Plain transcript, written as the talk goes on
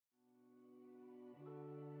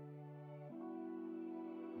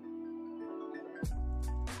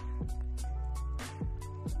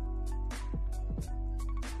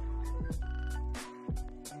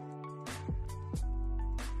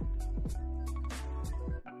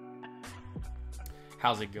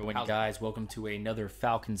How's it going, guys? Welcome to another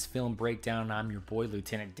Falcons film breakdown. I'm your boy,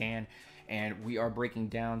 Lieutenant Dan, and we are breaking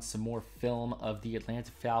down some more film of the Atlanta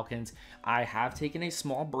Falcons. I have taken a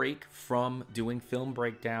small break from doing film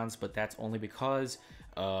breakdowns, but that's only because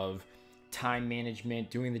of time management,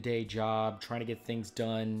 doing the day job, trying to get things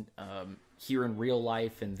done here in real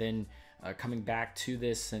life, and then coming back to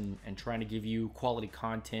this and trying to give you quality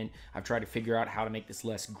content. I've tried to figure out how to make this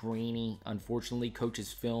less grainy. Unfortunately,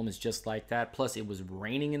 Coach's film is just like that. Plus, it was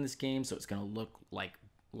raining in this game, so it's going to look like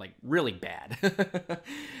really bad.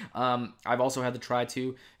 I've also had to try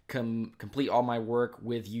to complete all my work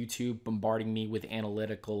with YouTube bombarding me with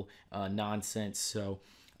analytical nonsense. So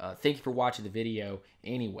thank you for watching the video.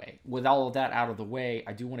 Anyway, with all of that out of the way,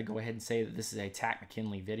 I do want to go ahead and say that this is a Takk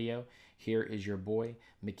Mckinley video. Here is your boy,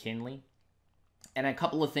 McKinley. And a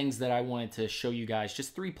couple of things that I wanted to show you guys,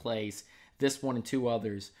 just 3 plays, this one and 2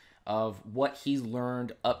 others, of what he's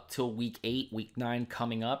learned up till week 8, week 9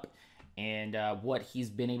 coming up, and what he's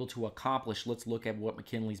been able to accomplish. Let's look at what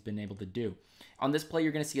McKinley's been able to do. On this play,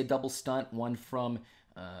 you're going to see a double stunt, one from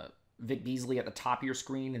Vic Beasley at the top of your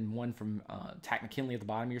screen and one from Takk Mckinley at the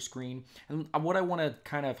bottom of your screen. And what I want to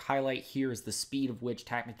kind of highlight here is the speed of which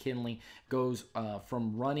Takk Mckinley goes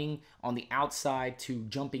from running on the outside to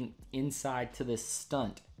jumping inside to this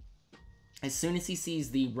stunt. As soon as he sees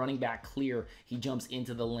the running back clear, he jumps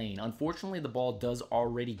into the lane. Unfortunately, the ball does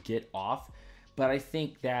already get off, but I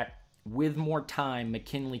think that with more time,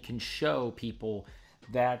 McKinley can show people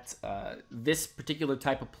that this particular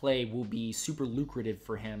type of play will be super lucrative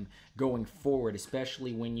for him going forward,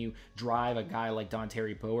 especially when you drive a guy like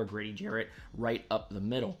Dontari Poe or Grady Jarrett right up the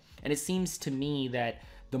middle. And it seems to me that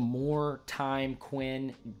the more time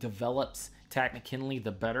Quinn develops Takk Mckinley,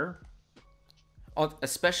 the better.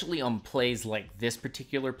 Especially on plays like this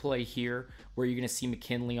particular play here, where you're going to see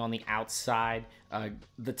McKinley on the outside.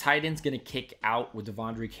 The tight end's going to kick out with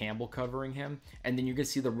Devondre Campbell covering him. And then you're going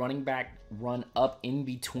to see the running back run up in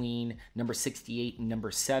between number 68 and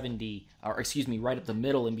number 70. Or excuse me, right up the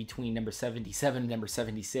middle in between number 77 and number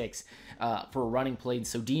 76 for a running play. And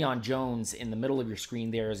so Deion Jones in the middle of your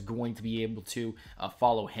screen there is going to be able to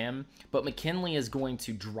follow him. But McKinley is going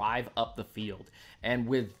to drive up the field. And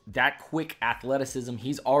with that quick athleticism,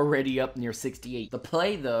 he's already up near 68. The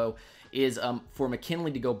play, though, is for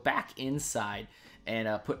McKinley to go back inside and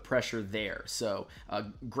put pressure there. So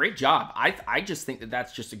great job. I just think that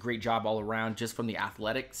that's just a great job all around, just from the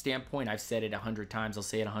athletic standpoint. I've said it 100 times. I'll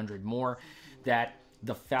say it 100 more, that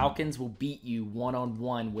the Falcons will beat you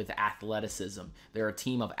one-on-one with athleticism. They're a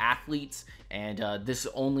team of athletes, and this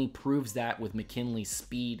only proves that with McKinley's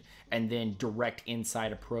speed and then direct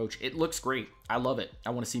inside approach. It looks great. I love it. I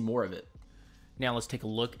want to see more of it. Now let's take a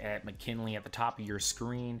look at McKinley at the top of your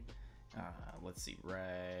screen. Let's see,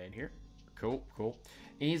 right here. Cool.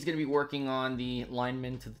 And he's going to be working on the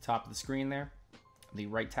lineman to the top of the screen there, the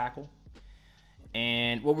right tackle.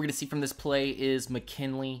 And what we're going to see from this play is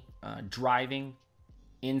McKinley driving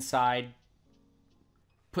inside,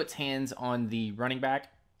 puts hands on the running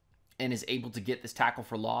back, and is able to get this tackle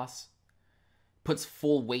for loss. Puts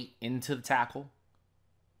full weight into the tackle.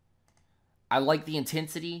 I like the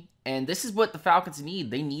intensity, and this is what the Falcons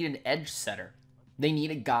need. They need an edge setter. They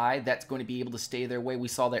need a guy that's going to be able to stay their way. We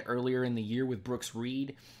saw that earlier in the year with Brooks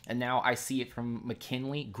Reed, and now I see it from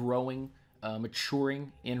McKinley growing,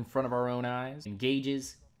 maturing in front of our own eyes.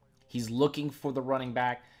 Engages. He's looking for the running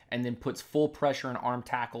back and then puts full pressure and arm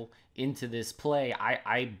tackle into this play.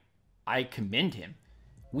 I commend him.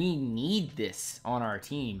 We need this on our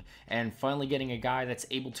team, and finally getting a guy that's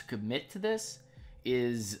able to commit to this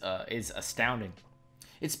is astounding.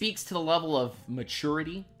 It speaks to the level of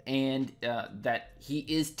maturity and that he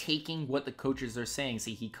is taking what the coaches are saying.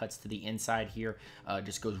 See, he cuts to the inside here,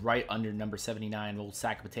 just goes right under number 79, old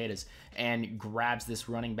sack of potatoes, and grabs this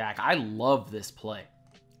running back. I love this play.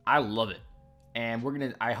 I love it.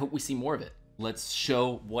 And I hope we see more of it. Let's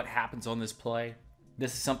show what happens on this play.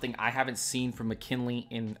 This is something I haven't seen from McKinley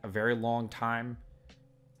in a very long time.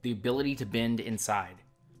 The ability to bend inside,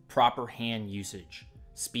 proper hand usage,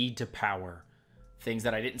 speed to power, things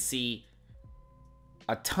that I didn't see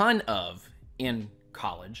a ton of in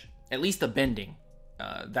college, at least the bending.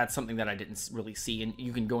 That's something that I didn't really see, and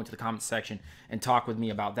you can go into the comment section and talk with me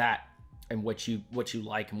about that and what you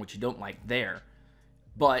like and what you don't like there.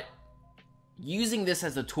 But using this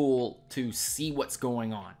as a tool to see what's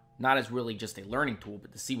going on, not as really just a learning tool,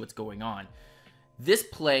 but to see what's going on. This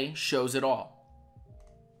play shows it all.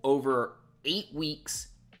 Over 8 weeks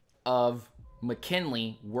of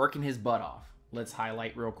McKinley working his butt off. Let's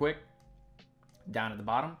highlight real quick. Down at the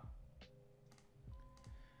bottom.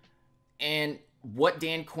 And what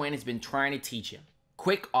Dan Quinn has been trying to teach him.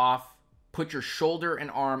 Quick off, put your shoulder and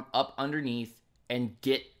arm up underneath and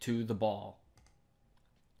get to the ball.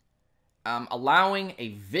 Allowing a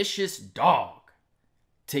vicious dog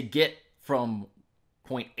to get from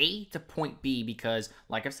point A to point B because,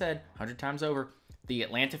 like I've said 100 times over, the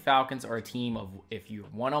Atlanta Falcons are a team of, if you're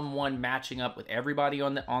one-on-one matching up with everybody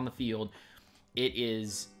on the field, it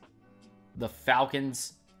is the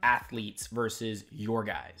Falcons athletes versus your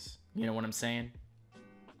guys. You know what I'm saying?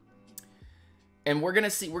 And we're gonna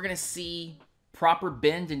see proper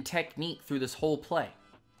bend and technique through this whole play.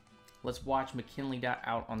 Let's watch McKinley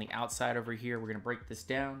out on the outside over here. We're gonna break this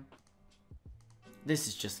down. This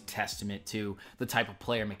is just a testament to the type of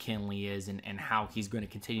player McKinley is and how he's going to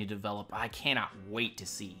continue to develop. I cannot wait to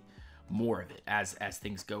see more of it as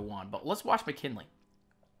things go on. But let's watch McKinley.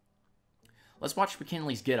 Let's watch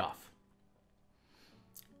McKinley's get off.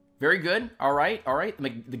 Very good. All right.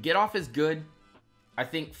 The get off is good. I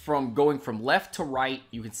think from going from left to right,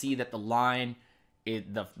 you can see that the line,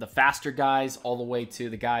 the faster guys all the way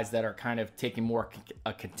to the guys that are kind of taking more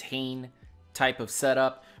a contain type of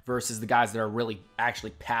setup versus the guys that are really actually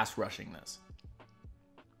pass rushing this.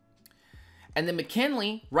 And then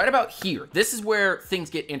McKinley, right about here, this is where things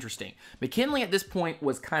get interesting. McKinley at this point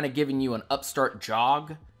was kind of giving you an upstart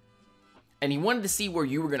jog, and he wanted to see where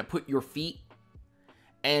you were going to put your feet,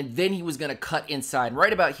 and then he was going to cut inside. And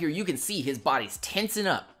right about here, you can see his body's tensing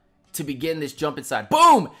up to begin this jump inside.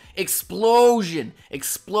 Boom! Explosion!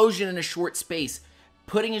 Explosion in a short space.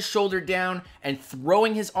 Putting his shoulder down and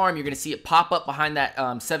throwing his arm. You're going to see it pop up behind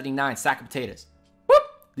that 79 sack of potatoes. Whoop!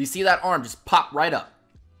 You see that arm just pop right up.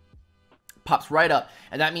 Pops right up.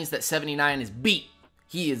 And that means that 79 is beat.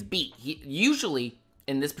 He is beat. Usually,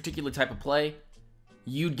 in this particular type of play,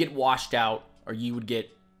 you'd get washed out, or you would get,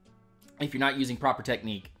 if you're not using proper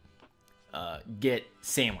technique, get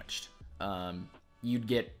sandwiched. You'd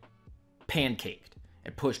get pancaked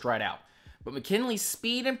and pushed right out. But McKinley's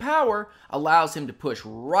speed and power allows him to push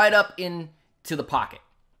right up into the pocket.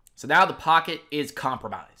 So now the pocket is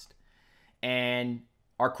compromised. And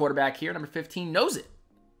our quarterback here, number 15, knows it.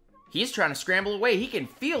 He's trying to scramble away. He can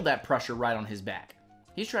feel that pressure right on his back.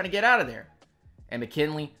 He's trying to get out of there. And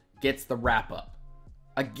McKinley gets the wrap up.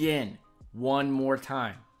 Again, one more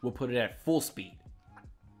time. We'll put it at full speed.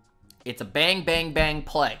 It's a bang, bang, bang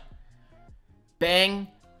play. Bang,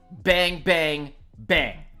 bang, bang,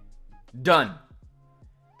 bang. Done.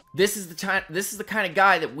 This is the kind of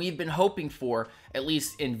guy that we've been hoping for, at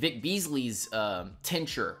least in Vic Beasley's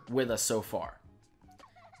tincture with us so far.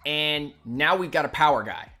 And now we've got a power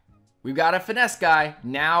guy. We've got a finesse guy.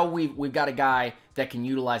 Now we've got a guy that can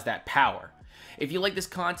utilize that power. If you like this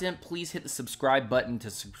content, please hit the subscribe button to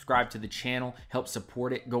subscribe to the channel. Help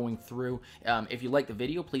support it going through. If you like the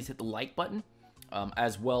video, please hit the like button,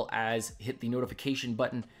 as well as hit the notification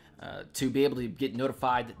button to be able to get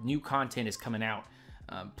notified that new content is coming out.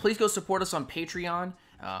 Please go support us on Patreon,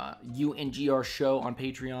 UNGR Show on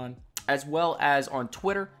Patreon, as well as on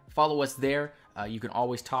Twitter. Follow us there. You can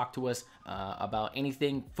always talk to us about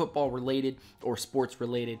anything football related or sports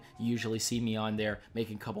related. You usually see me on there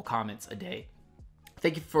making a couple comments a day.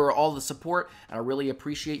 Thank you for all the support, and I really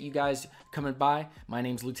appreciate you guys coming by. My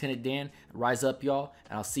name's Lieutenant Dan. Rise up, y'all,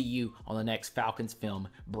 and I'll see you on the next Falcons Film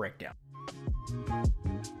Breakdown.